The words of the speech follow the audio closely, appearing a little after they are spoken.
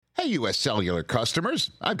Hey, U.S. Cellular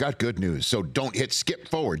customers, I've got good news, so don't hit skip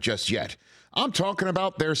forward just yet. I'm talking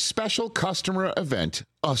about their special customer event,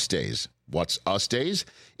 US Days. What's US Days?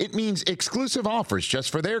 It means exclusive offers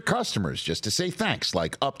just for their customers, just to say thanks,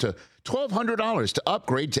 like up to $1,200 to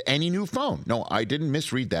upgrade to any new phone. No, I didn't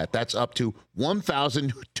misread that. That's up to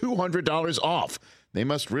 $1,200 off. They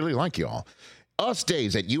must really like you all. US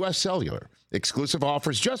Days at U.S. Cellular. Exclusive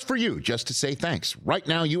offers just for you, just to say thanks. Right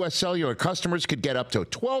now, U.S. Cellular customers could get up to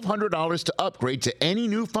 $1,200 to upgrade to any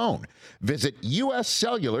new phone. Visit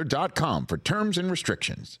uscellular.com for terms and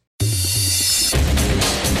restrictions.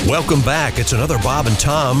 Welcome back. It's another Bob and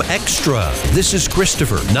Tom Extra. This is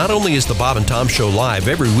Christopher. Not only is the Bob and Tom Show live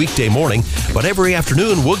every weekday morning, but every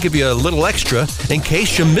afternoon we'll give you a little extra in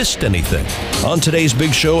case you missed anything. On today's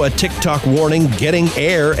big show, a TikTok warning, getting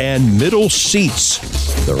air, and middle seats.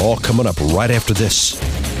 They're all coming up right after this.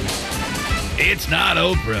 It's not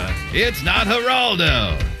Oprah. It's not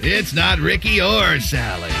Geraldo. It's not Ricky or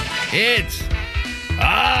Sally. It's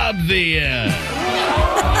obvious.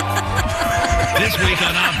 This week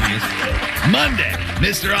on Obvious, Monday,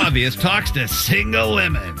 Mr. Obvious talks to single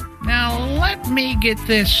women. Now, let me get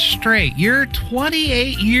this straight. You're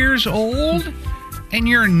 28 years old and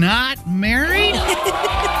you're not married? Settle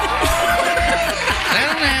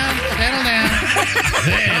down.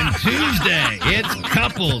 Then Tuesday, it's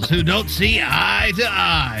couples who don't see eye to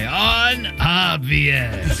eye on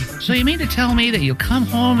Obvious. So you mean to tell me that you come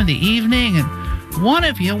home in the evening and one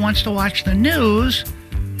of you wants to watch the news,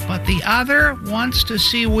 but the other wants to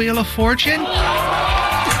see Wheel of Fortune? All right,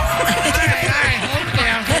 hold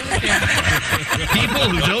down. People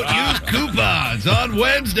who don't use coupons on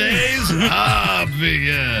Wednesdays,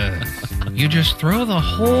 Obvious. You just throw the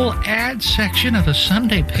whole ad section of the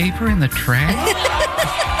Sunday paper in the trash?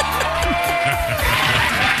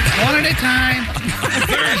 One at a time.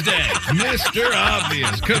 Thursday, Mr.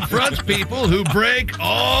 Obvious confronts people who break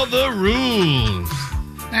all the rules.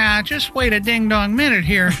 Now, just wait a ding-dong minute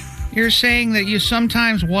here. You're saying that you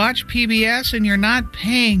sometimes watch PBS and you're not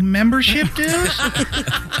paying membership dues?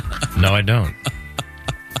 No, I don't.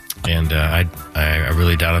 And I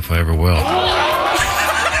really doubt if I ever will.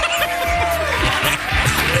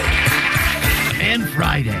 And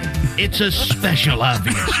Friday, it's a special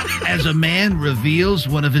Obvious as a man reveals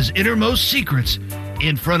one of his innermost secrets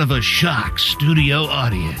in front of a shocked studio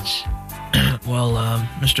audience. Well,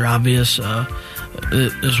 Mr. Obvious,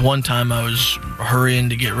 this one time I was hurrying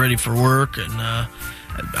to get ready for work, and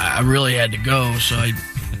I really had to go, so I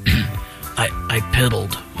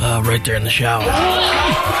piddled right there in the shower.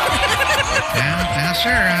 Now, sir,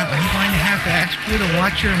 I'm going to have to ask you to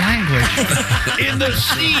watch your language. In the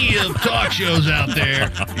sea of talk shows out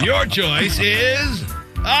there, your choice is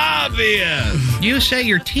Obvious. You say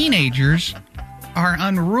your teenagers are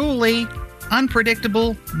unruly,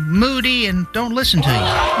 unpredictable, moody, and don't listen to you.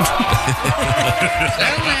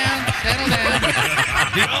 Settle down.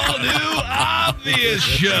 The all-new Obvious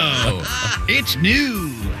show. It's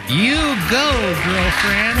new. You go,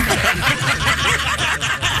 girlfriend.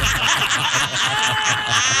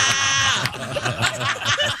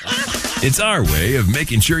 It's our way of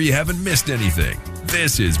making sure you haven't missed anything.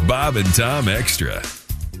 This is Bob and Tom Extra.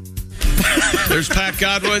 There's Pat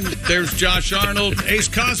Godwin. There's Josh Arnold. Ace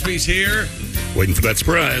Cosby's here. Waiting for that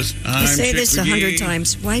surprise. You say this 100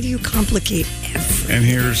 times. Why do you complicate everything? And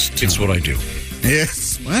here's It's what I do.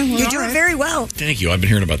 Yes. Well, you do it very well. Thank you. I've been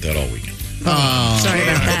hearing about that all weekend. Oh, sorry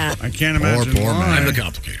about that. I can't imagine poor why. man. I'm the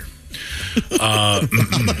complicator.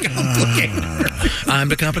 I'm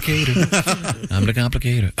the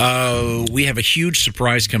complicator. We have a huge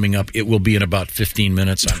surprise coming up. It will be in about 15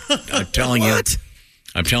 minutes. I'm telling you.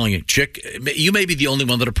 I'm telling you, Chick, you may be the only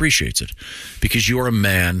one that appreciates it because you are a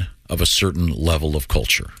man of a certain level of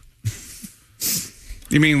culture.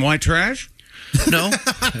 You mean white trash? No.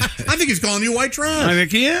 I think he's calling you white trash. I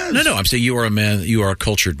think he is. No, I'm saying you are a man. You are a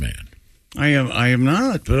cultured man. I am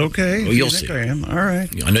not, but okay. Well, you'll see. I am. All right.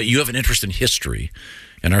 I know you have an interest in history,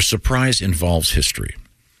 and our surprise involves history.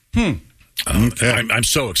 Okay. I'm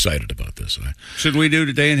so excited about this. Should we do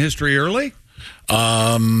Today in History early?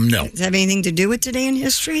 No. Does that have anything to do with Today in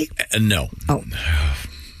History? No. Oh.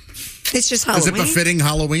 It's just Halloween. Is it befitting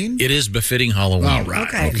Halloween? It is befitting Halloween. All right.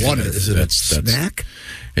 Okay. What is it? A snack?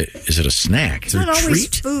 Is it a snack? It's not always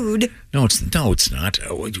food. No, it's not.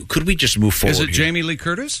 Could we just move forward? Is it here? Jamie Lee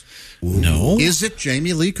Curtis? No. Is it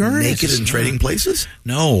Jamie Lee Curtis? Naked and Trading Places?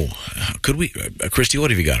 No. Could we? Christy,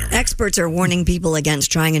 what have you got? Experts are warning people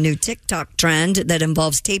against trying a new TikTok trend that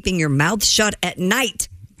involves taping your mouth shut at night.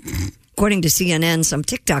 According to CNN, some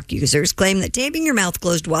TikTok users claim that taping your mouth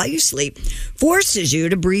closed while you sleep forces you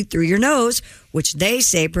to breathe through your nose, which they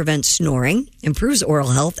say prevents snoring, improves oral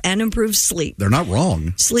health, and improves sleep. They're not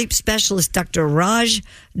wrong. Sleep specialist Dr. Raj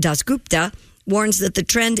Dasgupta warns that the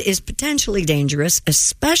trend is potentially dangerous,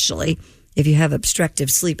 especially if you have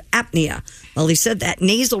obstructive sleep apnea. While he said that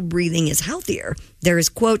nasal breathing is healthier, there is,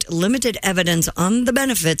 quote, limited evidence on the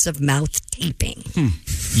benefits of mouth taping.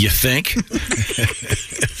 You think?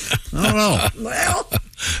 I don't know. Well,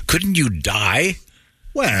 Couldn't you die?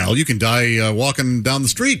 Well, you can die walking down the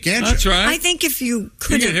street, can't you? That's right. I think if you get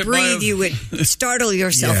couldn't hit by breathe, a- you would startle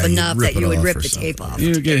yourself Yeah, you'd enough rip that you it would off rip or the something. tape off.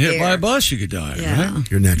 You get hit by a There. bus, you could die, Yeah.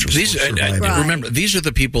 right? Your natural These, source of survival. Right. remember, these are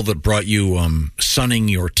the people that brought you sunning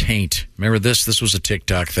your taint. Remember this? This was a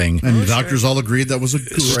TikTok thing. And the doctors all agreed that was a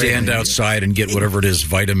good Stand idea. outside and get whatever it is,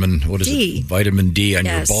 vitamin D. Vitamin D on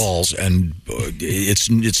Yes. your balls, and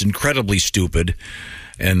it's incredibly stupid.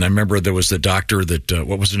 And I remember there was the doctor that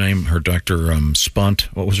what was her name? Her doctor Spunt.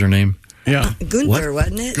 What was her name? Yeah. Gunter,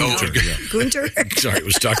 wasn't it? Gunter. Gunter? Sorry, it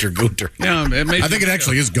was Dr. Gunter. Yeah, it makes I think it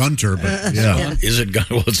actually is Gunter, but yeah. Is it?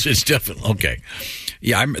 Well, it's definitely okay.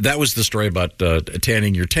 Yeah, that was the story about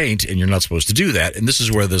tanning your taint, and you're not supposed to do that. And this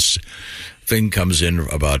is where this thing comes in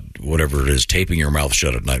about whatever it is, taping your mouth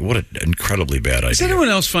shut at night. What an incredibly bad Does idea. anyone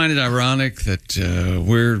else find it ironic that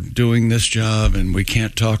we're doing this job and we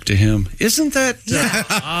can't talk to him? Isn't that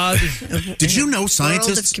odd? Did you know World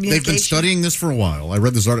scientists, of they've been communication. studying this for a while. I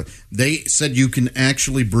read this article. They said you can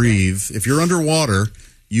actually breathe. If you're underwater,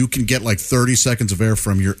 you can get like 30 seconds of air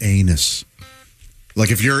from your anus. Like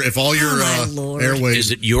if all your my Lord. airways,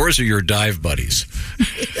 Is it yours or your dive buddies?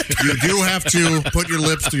 you do have to put your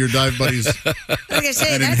lips to your dive buddies Like I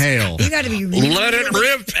say, and that's- inhale. You got to be really, Let it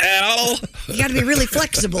rip, Al. You got to be really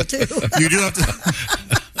flexible too. You do have to.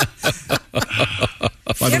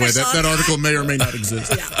 By the ever way, saw that that? article may or may not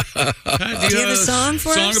exist. Do you have a song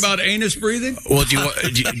for us? about anus breathing? Well, do you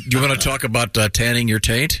want to talk about tanning your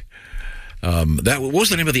taint? What was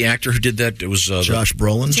the name of the actor who did that? It was Josh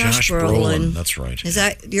Brolin. Josh Brolin. That's right. Is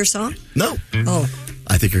that your song? No. Oh.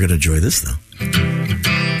 I think you're going to enjoy this, though.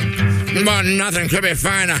 But nothing could be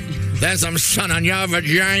finer than some sun on your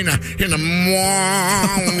vagina in the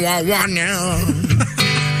morning.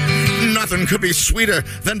 Nothing could be sweeter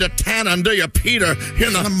than to tan under your Peter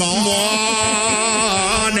in the morning.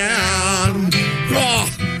 Oh,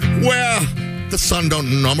 well, the sun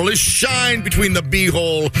don't normally shine between the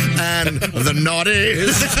beehole and the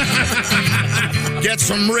naughties. Get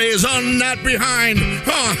some rays on that behind.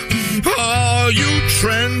 Oh, you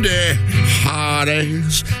trendy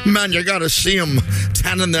hotties. Man, you gotta see them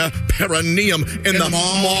tanning their perineum in the morning.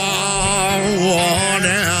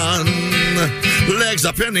 Legs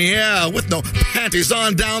up in the air with no panties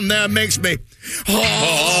on down there makes me horny.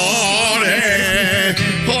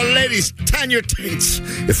 Oh, ladies, tan your taints,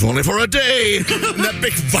 if only for a day. That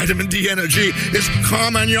big vitamin D energy is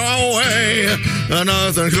coming your way. And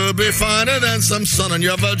nothing could be finer than some sun on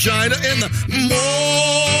your vagina in the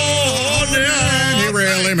morning. He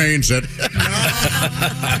really means it.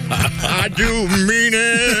 I do mean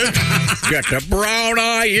it. Get the brown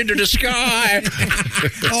eye into the sky.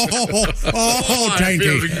 Oh,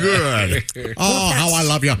 Tainty. Feels good. Oh, how I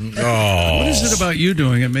love you. What is it about you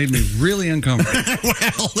doing? It made me really uncomfortable.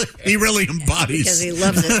 Well, he really embodies. Because he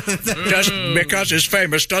loves it. Just because he's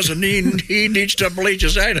famous doesn't mean he needs to bleach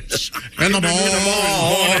his anus. In the morning.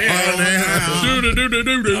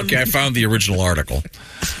 Okay, I found the original article.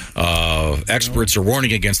 Experts are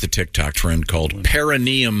warning against the TikTok trend called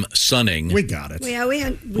perineum sunning. We got it. Yeah, we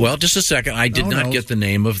had. Well, just a second. I did not get the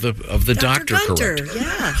name of the doctor Gunter. correct.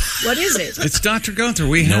 Yeah. What is it? It's Dr. Gunther.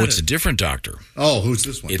 We had No, it's a different doctor. Oh, who's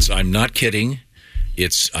this one? I'm not kidding.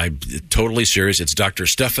 I'm totally serious. It's Dr.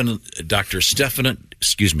 Stephanie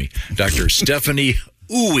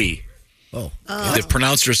Uwe. Oh. The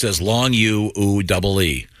pronouncer says long U, oo, double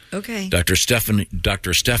E. Okay. Dr. Stephanie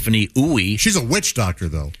Uwe. She's a witch doctor,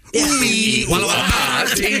 though. Uwe. Walla walla,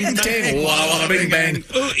 ting ting, walla walla, bing bang.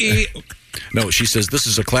 Ooh-ee. No, she says this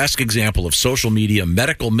is a classic example of social media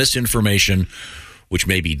medical misinformation, which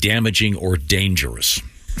may be damaging or dangerous.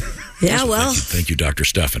 Yeah, well, Thank you, Dr.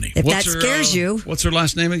 Stephanie. if that scares you. What's her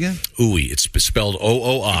last name again? Ooey. It's spelled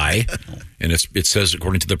O-O-I, and it says,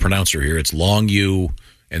 according to the pronouncer here, it's long U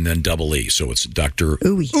and then double E. So it's Dr.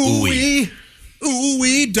 Ooey. Ooey.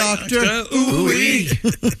 Ooey, doctor.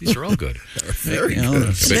 Ooey. These are all good. Very good. good. I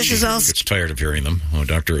bet This she is all- gets tired of hearing them. Oh,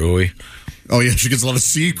 Dr. Ooey. Oh, yeah, she gets a lot of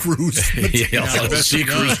sea cruise. Yeah, a lot of sea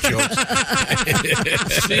cruise jokes.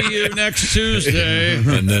 See you next Tuesday.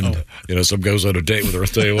 And then, some goes on a date with her. I'll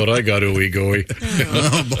tell you what, I got ooey gooey.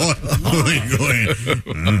 Oh, boy. Ooey, gooey.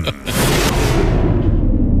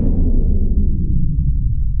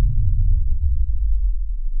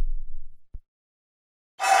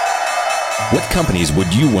 companies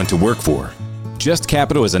would you want to work for? Just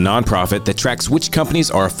Capital is a nonprofit that tracks which companies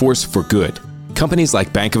are a force for good. Companies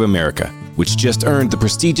like Bank of America, which just earned the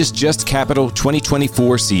prestigious Just Capital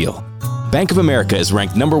 2024 seal. Bank of America is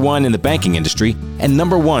ranked #1 in the banking industry and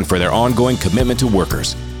 #1 for their ongoing commitment to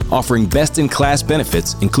workers, offering best-in-class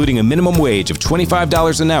benefits, including a minimum wage of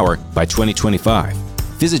 $25 an hour by 2025.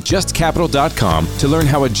 Visit justcapital.com to learn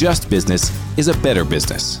how a just business is a better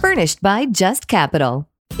business. Furnished by Just Capital.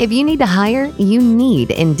 If you need to hire, you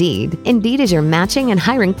need Indeed. Indeed is your matching and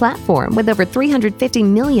hiring platform with over 350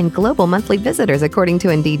 million global monthly visitors according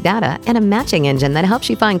to Indeed data and a matching engine that helps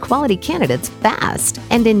you find quality candidates fast.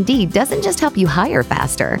 And Indeed doesn't just help you hire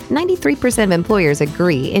faster. 93% of employers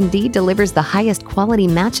agree Indeed delivers the highest quality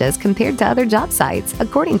matches compared to other job sites,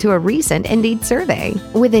 according to a recent Indeed survey.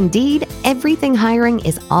 With Indeed, everything hiring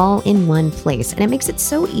is all in one place, and it makes it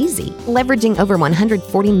so easy. Leveraging over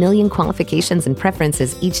 140 million qualifications and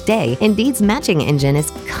preferences each day, Indeed's matching engine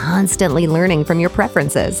is constantly learning from your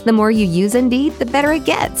preferences. The more you use Indeed, the better it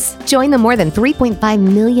gets. Join the more than 3.5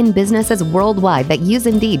 million businesses worldwide that use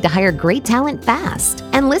Indeed to hire great talent fast.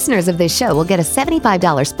 And listeners of this show will get a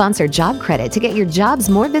 $75 sponsored job credit to get your jobs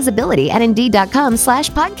more visibility at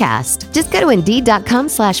Indeed.com/podcast. Just go to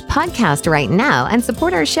Indeed.com/podcast right now and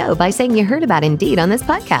support our show by saying you heard about Indeed on this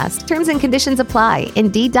podcast. Terms and conditions apply.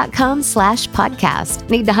 Indeed.com/podcast.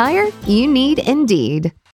 Need to hire? You need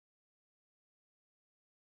Indeed.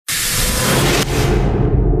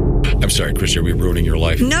 I'm sorry, Chris, are we ruining your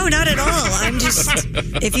life? No, not at all. I'm just,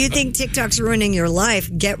 if you think TikTok's ruining your life,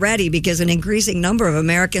 get ready because an increasing number of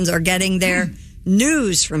Americans are getting their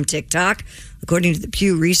news from TikTok. According to the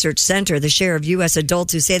Pew Research Center, the share of U.S.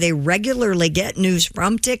 adults who say they regularly get news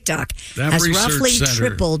from TikTok has roughly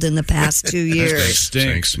tripled in the past 2 years.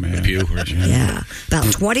 Stinks, man. Pew. Yeah.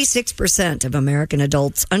 About 26% of American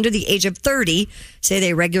adults under the age of 30 say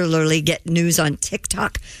they regularly get news on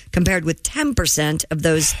TikTok, compared with 10% of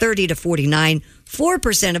those 30 to 49,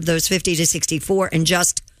 4% of those 50 to 64, and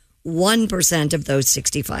just 1% of those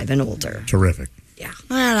 65 and older. Terrific. Yeah.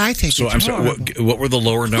 Well, I think so. I'm sorry. What were the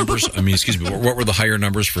lower numbers? I mean, excuse me. What were the higher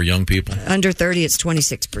numbers for young people? Under 30, it's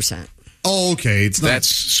 26%. Oh, okay. It's not. That's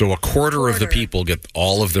so a quarter of the people get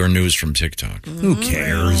all of their news from TikTok. Who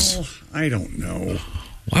cares? I don't know.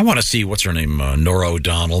 I want to see, what's her name, Nora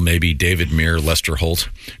O'Donnell, maybe David Muir, Lester Holt,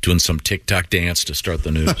 doing some TikTok dance to start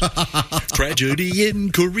the news. Tragedy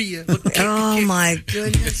in Korea. Oh, my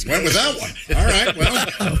goodness. Went with that one. All right, well.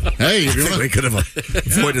 Hey, we could have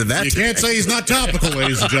avoided that. You can't say he's not topical,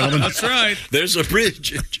 ladies and gentlemen. That's right. There's a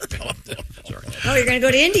bridge. Oh, you're going to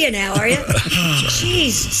go to India now, are you?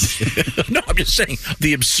 Jesus. No, I'm just saying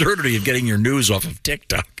the absurdity of getting your news off of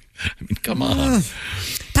TikTok. I mean, come on.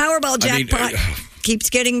 Powerball jackpot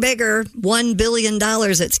keeps getting bigger. $1 billion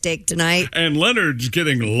at stake tonight. And Leonard's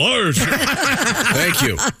getting larger. Thank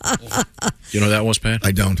you. You know that one, Pat?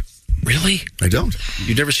 I don't. Really? I don't.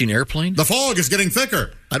 You've never seen Airplane? The fog is getting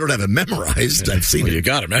thicker. I don't have it memorized. I've seen it. You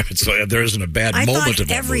got it, man. It's like, there isn't a bad I moment thought in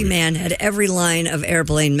that every movie. man had every line of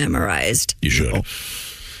Airplane memorized. You should.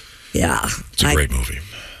 Yeah. It's a great movie.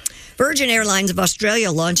 Virgin Airlines of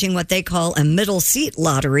Australia launching what they call a middle seat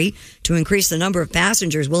lottery to increase the number of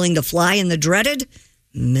passengers willing to fly in the dreaded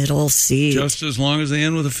middle seat. Just as long as they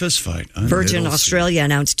end with a fist fight. Virgin Australia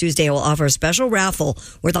announced Tuesday will offer a special raffle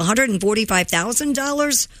worth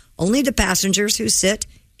 $145,000 only to passengers who sit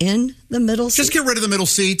in the middle seat. Just get rid of the middle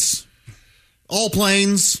seats. All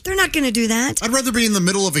planes. They're not going to do that. I'd rather be in the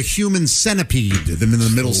middle of a human centipede than in the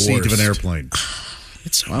middle seat of an airplane.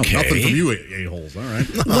 It's okay. Wow, nothing from you, a-holes. All right.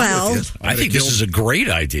 Well, I think this is a great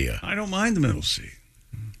idea. I don't mind the middle seat.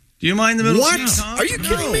 Do you mind the middle seat, Tom? Are you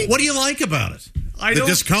kidding me? What do you like about it? The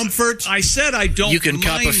discomfort? I said I don't. You can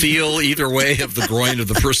cop a feel either way of the groin of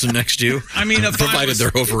the person next to you. I mean, if provided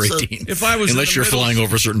they're over 18. If I was, unless you're flying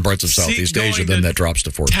over certain parts of Southeast Asia, then that drops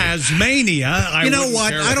to 14. Tasmania. You know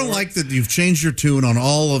what? I don't like that you've changed your tune on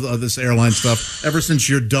all of this airline stuff ever since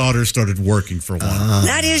your daughter started working for one.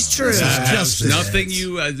 That is true. Just nothing.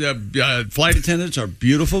 Flight attendants are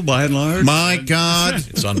beautiful by and large. My God,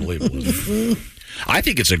 it's unbelievable. Isn't it? I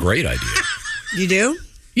think it's a great idea. You do?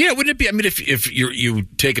 Yeah, wouldn't it be? I mean, if you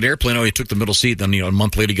take an airplane, you took the middle seat, then a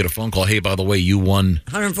month later you get a phone call. Hey, by the way, you won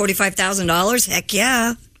 $145,000. Heck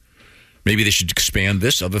yeah! Maybe they should expand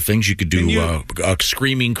this. Other things you could do: a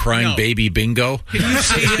screaming, crying baby bingo. Can you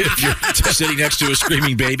see if you're sitting next to a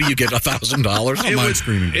screaming baby, you get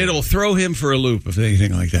 $1,000. It'll throw him for a loop if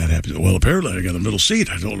anything like that happens. Well, apparently I got a middle seat.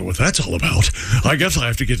 I don't know what that's all about. I guess I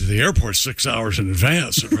have to get to the airport 6 hours in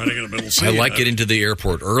advance and try to get a middle seat. I like getting to the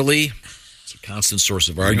airport early. It's a constant source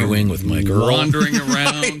of arguing with my girl. Wandering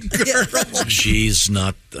around. She's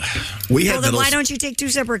not. We Well, had then middle, why don't you take 2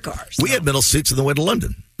 separate cars? we had middle seats on the way to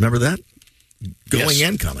London. Remember that? Going Yes.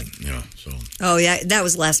 and coming. Yeah. So. Oh, yeah. That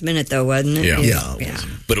was last minute, though, wasn't it? Yeah.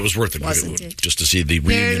 But it was worth it. Wasn't it? Just to see the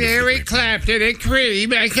reunion. Eric Clapton and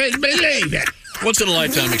Cream. I couldn't believe it. Once in a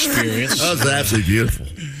lifetime experience. That was absolutely beautiful.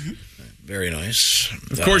 Very nice.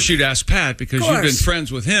 Of course, you'd ask Pat because Of you've been course.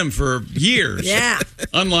 friends with him for years. Yeah.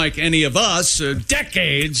 Unlike any of us,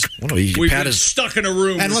 decades. Well, We've Pat been is stuck in a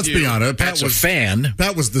room. And with let's you. be honest, Pat's a fan.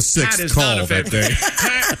 Pat was the Pat 6th is not call a fan. that day.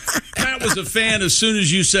 Pat was a fan as soon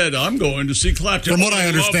as you said, "I'm going to see Clapton." From what I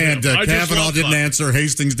love understand, him. I just Kavanaugh love didn't Clapton. answer,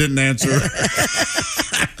 Hastings didn't answer.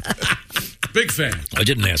 Big fan. I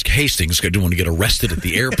didn't ask Hastings. I didn't want to get arrested at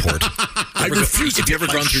the airport. refuse to Have you ever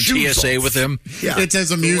take my gone through shoes TSA off. with him? Yeah. It's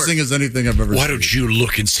as amusing as anything I've ever Why seen. don't you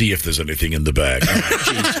look and see if there's anything in the bag?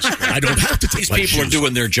 I don't have to take These my people are shoes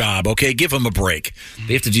doing their job, okay? Give them a break.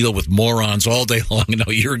 They have to deal with morons all day long. No,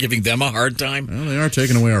 you're giving them a hard time? Well, they are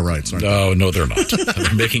taking away our rights, aren't No, they're not.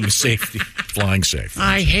 They're making safety, flying safe.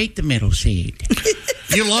 I hate the middle seat.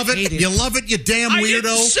 they? You love it? You love it, you damn I weirdo?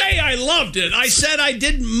 didn't say I loved it. I said I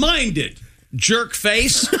didn't mind it. Jerk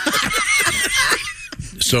face.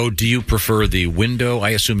 So, do you prefer the window? I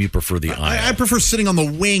assume you prefer the aisle. I prefer sitting on the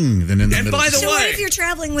wing than in the middle. So what if you're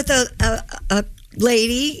traveling with a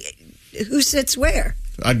lady who sits where?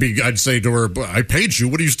 I'd say to her, I paid you.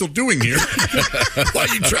 What are you still doing here? Why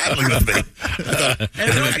are you traveling with me?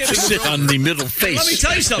 And don't get me Sit on the middle face. Let me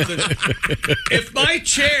tell you something. If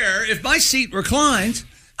my seat reclines,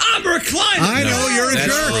 I'm reclining. I know, you're a That's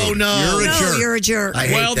jerk. rude. Oh, no. You're a jerk. You're a jerk. I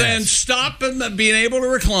hate Well, that. then stop and being able to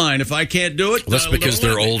recline. If I can't do it, That's because don't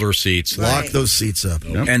they're let me. older seats. Lock those seats up.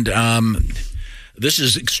 And this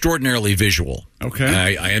is extraordinarily visual.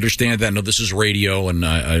 Okay. I understand that. No, this is radio. And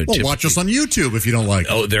Well, watch us on YouTube if you don't like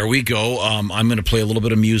it. Oh, there we go. I'm going to play a little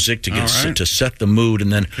bit of music to All right. to set the mood,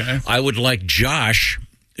 and then Okay. I would like Josh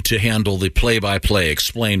to handle the play-by-play.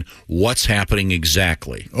 Explain what's happening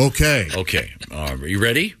exactly. Okay. Okay. Are you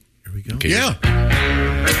ready? Here we go. Okay. Yeah.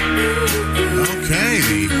 Okay.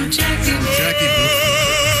 Jackie.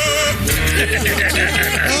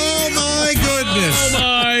 Oh, my goodness. Oh,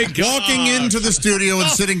 my God. Walking into the studio and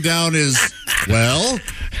sitting down is, well,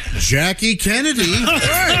 Jackie Kennedy.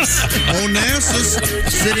 Onassis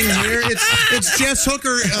sitting here. It's Jess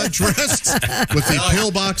Hooker dressed with the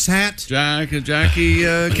pillbox hat. Jackie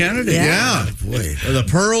Kennedy. Yeah. Boy. The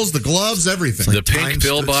pearls, the gloves, everything. The pink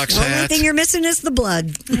pillbox The only hat. thing you're missing is the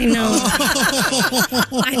blood. I know.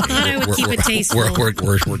 I thought I would keep it tasteful.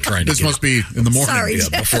 We're trying to This get must be in the morning. Sorry,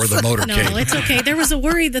 yeah, before the motorcade. No, it's okay. There was a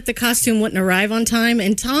worry that the costume wouldn't arrive on time,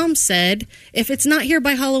 and Tom said, if it's not here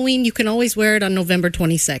by Halloween, you can always wear it on November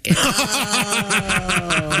 22nd.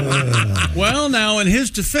 Well, now, in his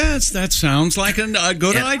defense, that sounds like a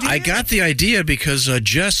good And idea. I got the idea because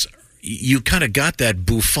Jess, you kind of got that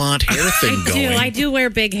bouffant hair thing going. I do wear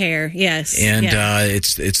big hair, yes. And yeah.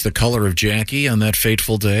 it's the color of Jackie on that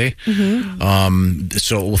fateful day.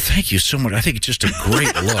 So, well, thank you so much. I think it's just a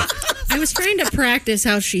great look. I was trying to practice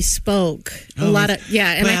how she spoke. And I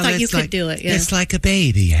thought you could do it. Yeah. It's like a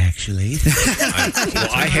baby, actually.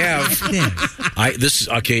 I have. I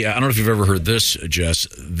don't know if you've ever heard this, Jess.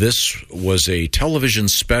 This was a television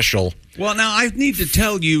special. Well, now I need to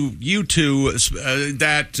tell you two,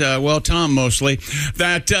 that, Tom mostly,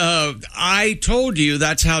 that I told you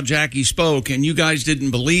that's how Jackie spoke, and you guys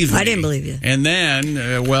didn't believe me. I didn't believe you. And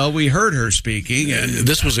then, we heard her speaking. And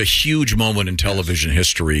This was a huge moment in television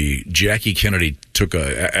history. Jackie Kennedy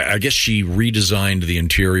I guess she redesigned the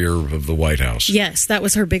interior of the White House. Yes, that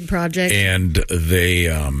was her big project. And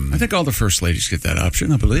they... I think all the first ladies get that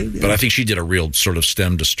option, I believe. Yeah. But I think she did a real sort of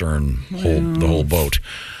stem to stern the whole boat.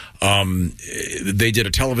 They did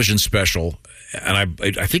a television special, and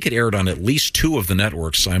I think it aired on at least 2 of the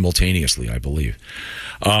networks simultaneously, I believe.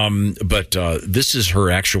 But this is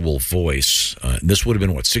her actual voice. This would have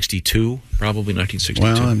been, 62? Probably 1962.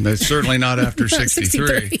 Well, and it's certainly not after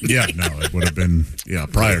 63. Yeah, no, it would have been,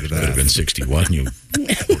 prior to that. It would have been 61. Here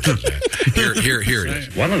it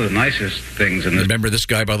is. One of the nicest things in this... Remember this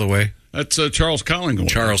guy, by the way? That's Charles Collingwood.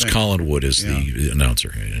 Charles Collingwood is the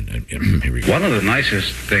announcer. Here we go. One of the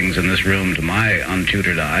nicest things in this room, to my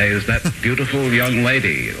untutored eye, is that beautiful young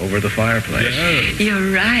lady over the fireplace.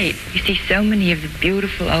 You're right. You see so many of the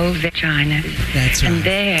beautiful old Chinas. That's right. And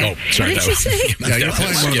there. Oh, sorry. What did you say? Yeah, you're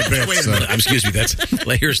playing one of the bits. Excuse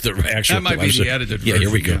me. Here's the actual. That might be the edited Yeah,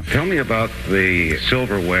 here we version, go. Tell me about the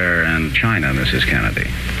silverware and china, Mrs. Kennedy.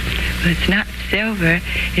 Well, it's not silver.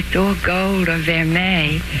 It's all gold or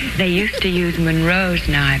vermeil. They used to use Monroe's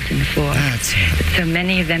knives and forks, but so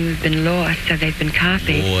many of them have been lost, so they've been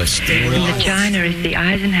copied. And the china is the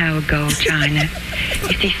Eisenhower gold china.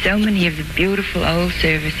 You see, so many of the beautiful old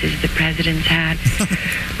services the presidents had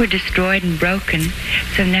were destroyed and broken,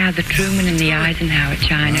 so now the Truman and the Eisenhower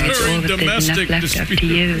china is all that there's enough left of to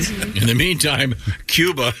use. In the meantime,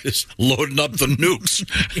 Cuba is loading up the nukes.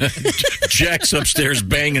 Jack's upstairs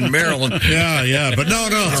banging Marilyn. Yeah, but no.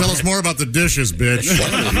 Tell us more about the dishes, bitch.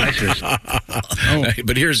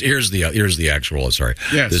 But here's the actual. Sorry,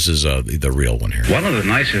 yes. This is the real one here. One of the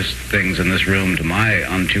nicest things in this room, to my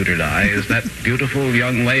untutored eye, is that beautiful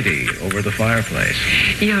young lady over the fireplace.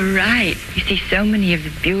 You're right. You see, so many of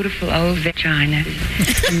the beautiful old vaginas.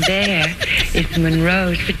 And there is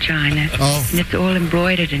Monroe's vagina. Oh. And it's all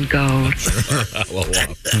embroidered in gold. Wow.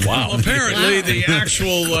 Well, apparently the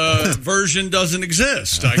actual version doesn't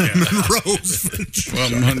exist, I guess. Monroe's vagina. Well,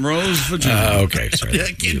 Monroe's vagina. Okay, sorry.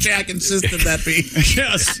 Jack insisted that be.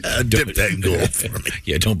 Yes. Dip that in gold for me.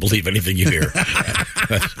 Yeah, don't believe anything you hear.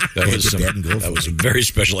 That was a very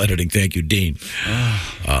special editing. Thank you, Dean.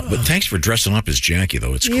 But thanks for dressing up as Jackie,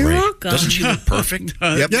 though. It's You're great. welcome. Doesn't she look perfect?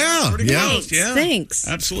 Yep. Yeah. Thanks.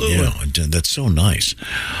 Absolutely. Yeah, that's so nice.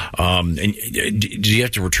 And do you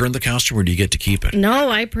have to return the costume, or do you get to keep it? No,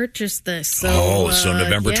 I purchased this. So, So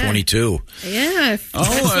November 22. Yeah. That's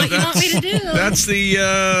what you want me to do. That's the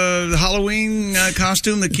Halloween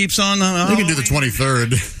costume that keeps on. You can do the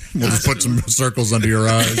 23rd. We'll just put some circles under your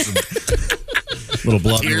eyes. And little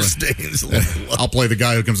blood. Tear stains. I'll play the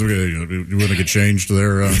guy who comes. You want to get changed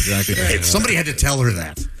there, Jackie? Somebody had to tell her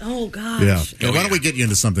that. Oh gosh. Yeah. Why don't we get you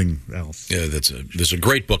into something else? Yeah, there's a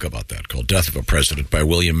great book about that called "Death of a President" by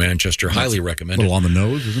William Manchester. Highly recommended. A little on the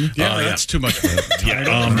nose, isn't it? Yeah, that's too much.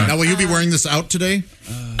 Now, will you be wearing this out today?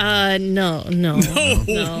 No. Of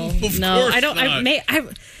course I don't. not.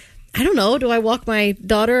 I don't know. Do I walk my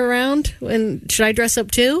daughter around? And should I dress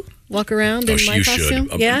up too? Walk around in my you costume?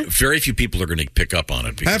 should. Yeah. Very few people are going to pick up on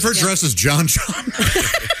it. Have her dress as John. Just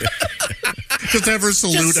have her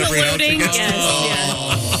salute every house.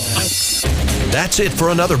 Yes. That's it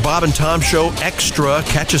for another Bob and Tom Show Extra.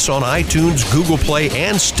 Catch us on iTunes, Google Play,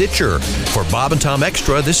 and Stitcher. For Bob and Tom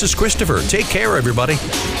Extra, this is Christopher. Take care, everybody.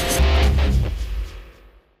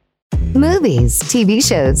 Movies, TV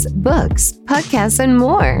shows, books, podcasts, and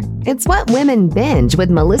more. It's What Women Binge with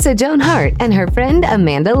Melissa Joan Hart and her friend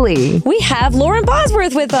Amanda Lee. We have Lauren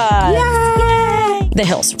Bosworth with us. Yay! The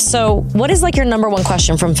Hills. So what is like your number one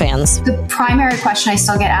question from fans? The primary question I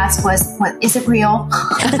still get asked was, "What is it real?"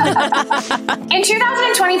 In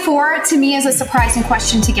 2024, to me, is a surprising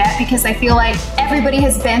question to get because I feel like everybody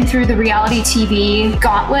has been through the reality TV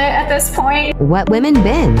gauntlet at this point. What Women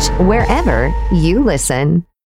Binge, wherever you listen.